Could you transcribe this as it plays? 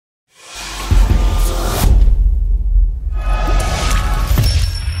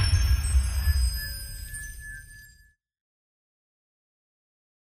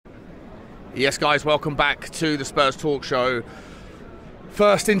Yes, guys, welcome back to the Spurs Talk Show.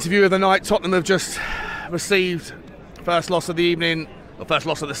 First interview of the night. Tottenham have just received first loss of the evening, or first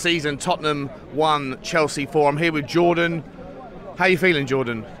loss of the season. Tottenham 1, Chelsea 4. I'm here with Jordan. How are you feeling,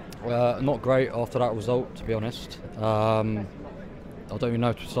 Jordan? Not great after that result, to be honest. I don't even know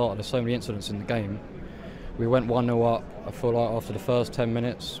where to start. There's so many incidents in the game. We went 1-0 up. I feel like after the first 10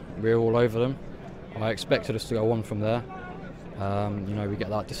 minutes, we were all over them. I expected us to go on from there. We get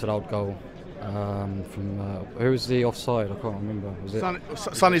that disallowed goal from who was the offside? I can't remember. Was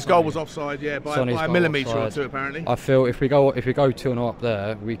it Sonny's goal was offside, yeah, by a millimetre or two apparently. I feel if we go 2-0 up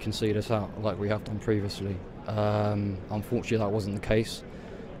there, we can see this out like we have done previously. Unfortunately, that wasn't the case,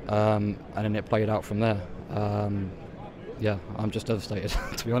 and then it played out from there. I'm just devastated,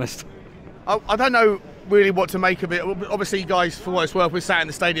 to be honest. I don't know really what to make of it. Obviously, guys, for what it's worth, we're sat in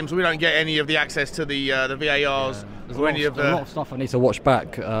the stadium, so we don't get any of the access to the VARs. There's a lot of stuff I need to watch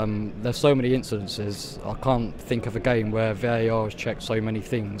back. There's so many incidences. I can't think of a game where VAR has checked so many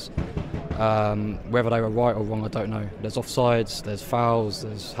things. Whether they were right or wrong, I don't know. There's offsides, there's fouls,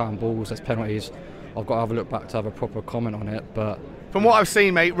 there's handballs, there's penalties. I've got to have a look back to have a proper comment on it. But from what I've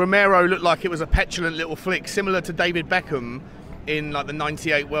seen, mate, Romero looked like it was a petulant little flick, similar to David Beckham in like the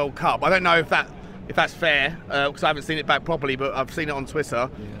 '98 World Cup. I don't know if that's fair, because I haven't seen it back properly, but I've seen it on Twitter.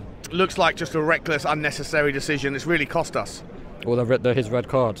 Yeah. Looks like just a reckless, unnecessary decision. It's really cost us. Well, his red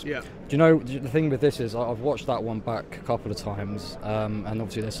card. Yeah. Do you know, the thing with this is I've watched that one back a couple of times, and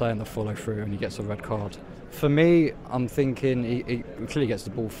obviously they're saying the follow through and he gets a red card. For me, I'm thinking he clearly gets the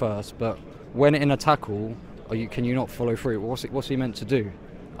ball first, but when in a tackle, can you not follow through? What's he meant to do?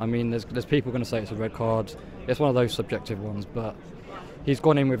 I mean, there's people going to say it's a red card. It's one of those subjective ones, but he's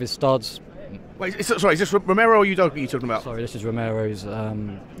gone in with his studs. Wait, is this Romero or Udogie you're talking about? Sorry, this is Romero's,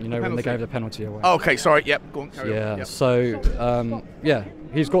 when they gave the penalty away. Oh, okay, sorry, yep, go on, carry on. Yep. So,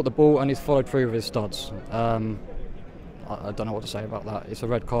 he's got the ball and he's followed through with his studs. I don't know what to say about that. It's a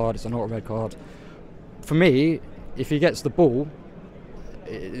red card, it's not a red card. For me, if he gets the ball,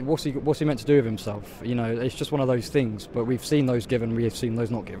 what's he meant to do with himself? You know, it's just one of those things, but we've seen those given, we have seen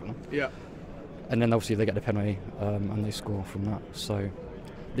those not given. Yeah. And then obviously they get the penalty, and they score from that, so...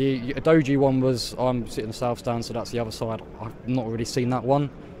 The Udogie one was, I'm sitting in the south stand, so that's the other side. I've not really seen that one.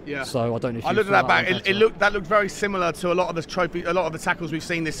 Yeah. So I don't know if I looked at that back. That looked very similar to a lot of the tackles we've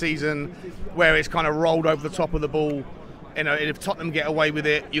seen this season, where it's kind of rolled over the top of the ball. You know, if Tottenham get away with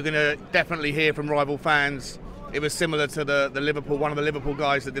it, you're going to definitely hear from rival fans. It was similar to the Liverpool, one of the Liverpool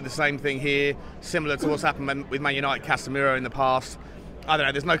guys that did the same thing here. Similar to what's happened with Man United, Casemiro in the past. I don't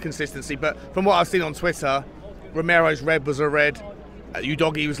know. There's no consistency, but from what I've seen on Twitter, Romero's red was a red.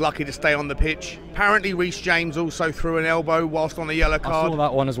 Udogie was lucky to stay on the pitch. Apparently Reece James also threw an elbow whilst on a yellow card. I saw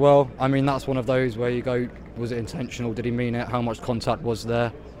that one as well. I mean, that's one of those where you go, was it intentional? Did he mean it? How much contact was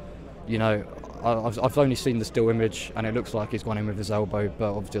there? You know, I've only seen the still image and it looks like he's gone in with his elbow,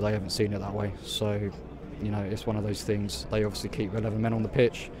 but obviously they haven't seen it that way. So, you know, it's one of those things. They obviously keep 11 men on the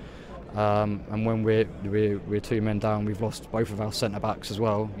pitch. And when we're 2 men down, we've lost both of our centre-backs as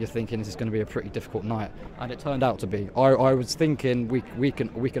well. You're thinking this is going to be a pretty difficult night, and it turned out to be. I was thinking we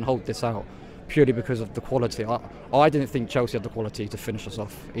can hold this out purely because of the quality. I didn't think Chelsea had the quality to finish us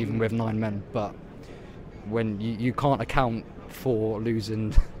off, even with 9 men. But when you can't account for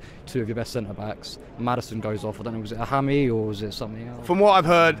losing 2 of your best centre-backs, Maddison goes off. I don't know, was it a hammy or was it something else? From what I've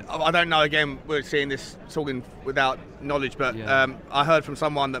heard, I don't know, again, we're seeing this talking without knowledge, but yeah. I heard from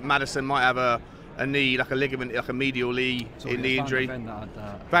someone that Maddison might have a knee, like a ligament, like a medial knee in the injury.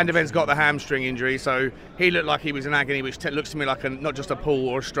 Van de Ven's got the hamstring injury, so he looked like he was in agony, which looks to me like not just a pull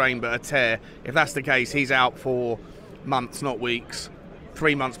or a strain, but a tear. If that's the case, he's out for months, not weeks.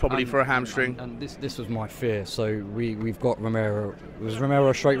 3 months probably for a hamstring. And this was my fear. So we've got Romero. Was Romero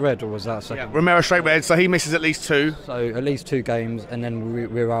a straight red or was that a second? Yeah, Romero straight red, so he misses at least 2. So at least 2 games, and then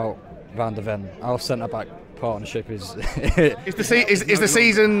we're out Van de Ven. Our centre-back partnership is... Is the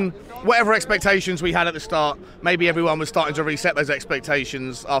season, whatever expectations we had at the start, maybe everyone was starting to reset those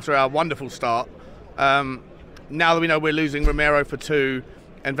expectations after our wonderful start. Now that we know we're losing Romero for 2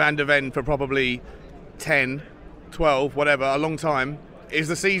 and Van de Ven for probably 10, 12, whatever, a long time, is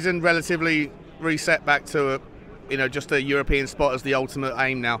the season relatively reset back to just a European spot as the ultimate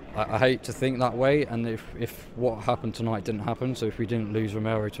aim now? I hate to think that way, and if what happened tonight didn't happen, so if we didn't lose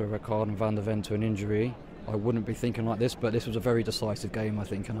Romero to a red card and Van de Ven to an injury, I wouldn't be thinking like this, but this was a very decisive game, I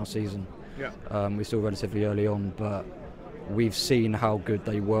think, in our season. Yeah. We're still relatively early on, but we've seen how good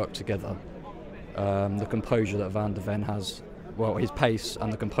they work together. The composure that Van de Ven has, well, his pace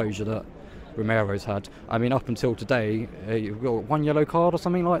and the composure that Romero's had. I mean, up until today, you've got 1 yellow card or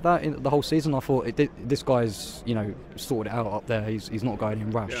something like that in the whole season. I thought this guy's, sorted it out up there. He's not going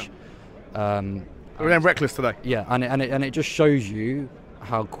in rash. We're then reckless today. Yeah, and it just shows you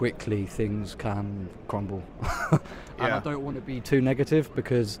how quickly things can crumble. And I don't want to be too negative,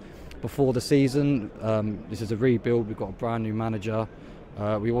 because before the season, this is a rebuild. We've got a brand new manager.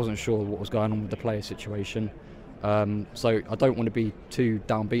 We wasn't sure what was going on with the player situation. So I don't want to be too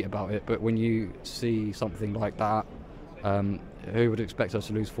downbeat about it. But when you see something like that, who would expect us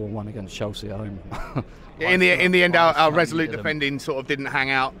to lose 4-1 against Chelsea at home? In the end, our resolute defending sort of didn't hang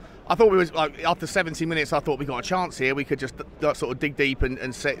out. I thought we was like, after 70 minutes, I thought we got a chance here. We could just sort of dig deep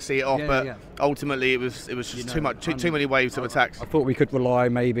and see it off, but ultimately it was just too many waves of attacks. I thought we could rely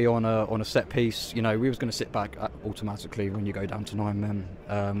maybe on a set piece. You know, we was going to sit back automatically when you go down to 9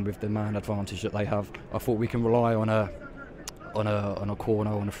 men with the man advantage that they have. I thought we can rely on a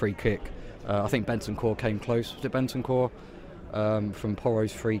corner, on a free kick. I think Bentancur came close. Was it Bentancur? From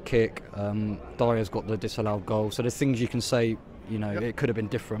Porro's free kick. Dyer's got the disallowed goal. So there's things you can say. You know, it could have been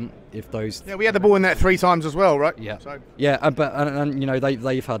different if those. Yeah, we had the ball in there 3 times as well, right? Yeah. So. Yeah, but you know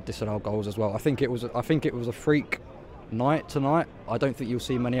they've had disallowed goals as well. I think it was a freak night tonight. I don't think you'll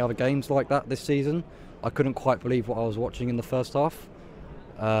see many other games like that this season. I couldn't quite believe what I was watching in the first half.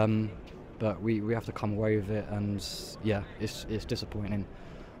 But we have to come away with it, and yeah, it's disappointing.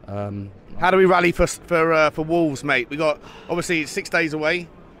 How do we rally for Wolves, mate? We got obviously 6 days away.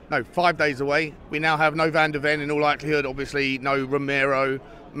 No, 5 days away. We now have no Van der Ven in all likelihood. Obviously, no Romero.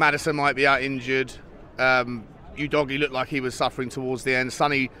 Maddison might be out injured. Udogie looked like he was suffering towards the end.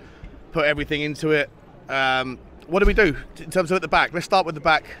 Sonny put everything into it. What do we do in terms of at the back? Let's start with the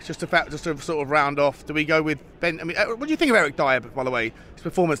back, just to sort of round off. Do we go with Ben? I mean, what do you think of Eric Dyer, by the way, his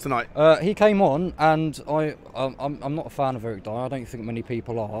performance tonight? He came on, and I'm not a fan of Eric Dyer. I don't think many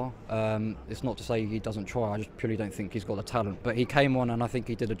people are. It's not to say he doesn't try. I just purely don't think he's got the talent. But he came on, and I think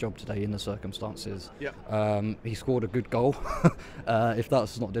he did a job today in the circumstances. Yeah. He scored a good goal. If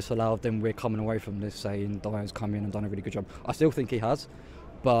that's not disallowed, then we're coming away from this saying Dyer's come in and done a really good job. I still think he has.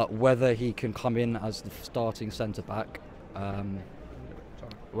 But whether he can come in as the starting centre back,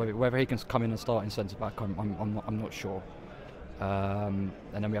 whether he can come in and start in centre back, I'm not sure. And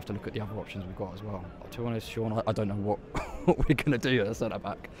then we have to look at the other options we've got as well. To be honest, Sean, I don't know what we're going to do at the centre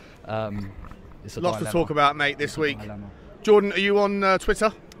back. It's a lots dilemma. to talk about, mate, this week. Jordan, are you on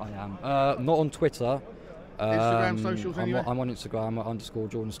Twitter? I am. Not on Twitter. Instagram, socials, anyway? I'm on Instagram at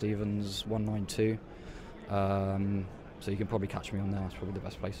 _Jordan Stevens 192. So you can probably catch me on there. It's probably the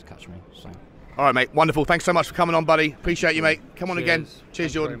best place to catch me. So. All right, mate. Wonderful. Thanks so much for coming on, buddy. Appreciate you, mate. Come on again. Cheers,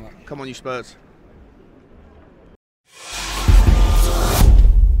 Thank Jordan. Come on, you Spurs.